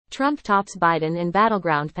Trump tops Biden in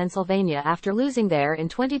battleground Pennsylvania after losing there in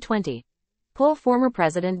 2020. Poll: former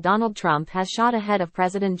President Donald Trump has shot ahead of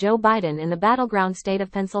President Joe Biden in the battleground state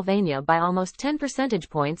of Pennsylvania by almost 10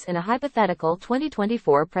 percentage points in a hypothetical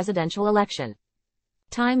 2024 presidential election.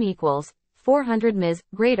 Time equals 400 ms,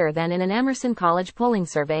 greater than in an Emerson College Polling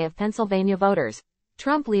survey of Pennsylvania voters.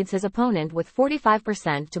 Trump leads his opponent with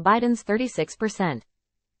 45% to Biden's 36%.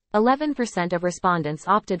 11% of respondents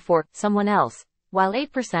opted for someone else, while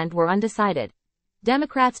 8% were undecided.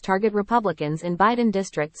 Democrats target Republicans in Biden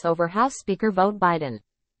districts over House Speaker vote. Biden,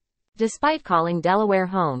 despite calling Delaware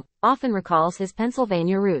home, often recalls his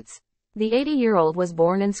Pennsylvania roots. The 80-year-old was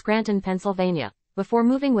born in Scranton, Pennsylvania. Before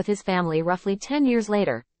moving with his family roughly 10 years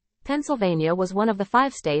later, Pennsylvania was one of the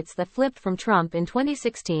 5 states that flipped from Trump in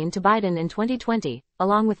 2016 to Biden in 2020,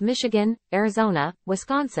 along with Michigan, Arizona,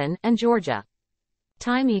 Wisconsin, and Georgia.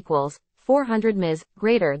 Time equals 400 ms,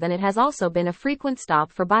 greater than. It has also been a frequent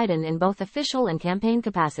stop for Biden in both official and campaign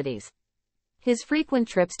capacities. His frequent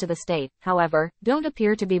trips to the state, however, don't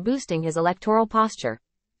appear to be boosting his electoral posture.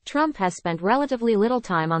 Trump has spent relatively little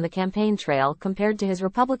time on the campaign trail compared to his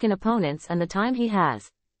Republican opponents, and the time he has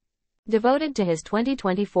devoted to his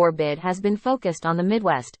 2024 bid has been focused on the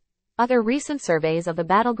Midwest. Other recent surveys of the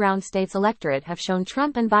battleground states' electorate have shown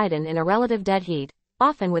Trump and Biden in a relative dead heat,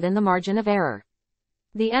 often within the margin of error.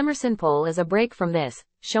 The Emerson poll is a break from this,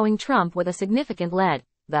 showing Trump with a significant lead.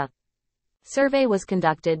 The survey was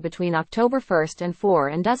conducted between October 1 and 4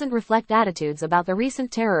 and doesn't reflect attitudes about the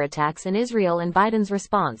recent terror attacks in Israel and Biden's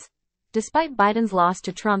response. Despite Biden's loss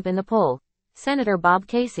to Trump in the poll, Senator Bob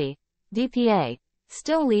Casey, DPA,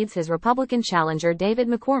 still leads his Republican challenger David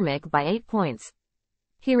McCormick by 8 points.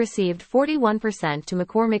 He received 41% to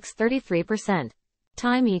McCormick's 33%.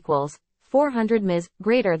 Time equals 400 ms,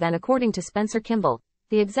 greater than. According to Spencer Kimball,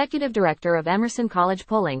 the executive director of Emerson College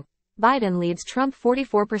Polling, Biden leads Trump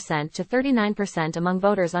 44% to 39% among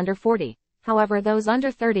voters under 40. However, those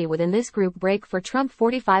under 30 within this group break for Trump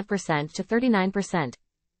 45% to 39%.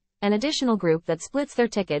 An additional group that splits their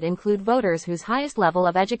ticket include voters whose highest level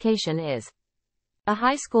of education is a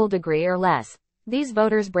high school degree or less. These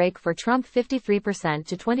voters break for Trump 53%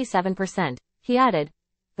 to 27%. He added,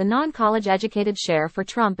 the non-college educated share for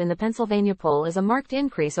Trump in the Pennsylvania poll is a marked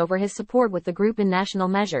increase over his support with the group in national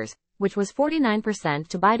measures, which was 49%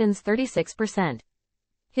 to Biden's 36%.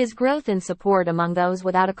 His growth in support among those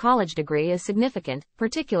without a college degree is significant,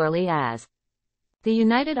 particularly as the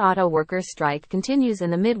United Auto Workers strike continues in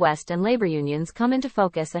the Midwest and labor unions come into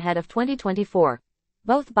focus ahead of 2024.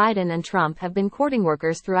 Both Biden and Trump have been courting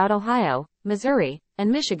workers throughout Ohio, Missouri, and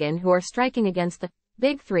Michigan who are striking against the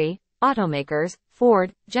Big Three automakers,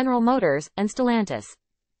 Ford, General Motors, and Stellantis.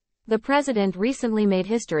 The president recently made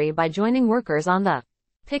history by joining workers on the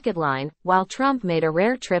picket line, while Trump made a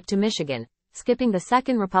rare trip to Michigan, skipping the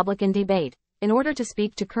second Republican debate, in order to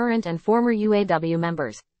speak to current and former UAW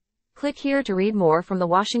members. Click here to read more from the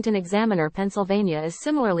Washington Examiner. Pennsylvania is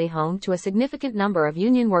similarly home to a significant number of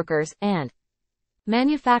union workers, and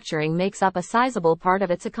manufacturing makes up a sizable part of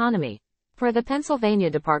its economy. Per the Pennsylvania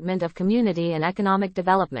Department of Community and Economic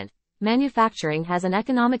Development, manufacturing has an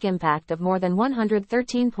economic impact of more than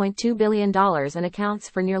 $113.2 billion and accounts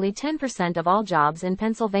for nearly 10% of all jobs in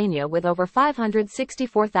Pennsylvania, with over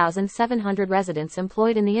 564,700 residents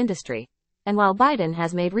employed in the industry. And while Biden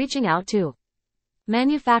has made reaching out to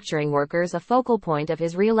manufacturing workers a focal point of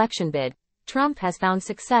his re-election bid, Trump has found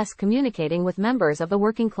success communicating with members of the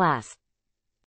working class.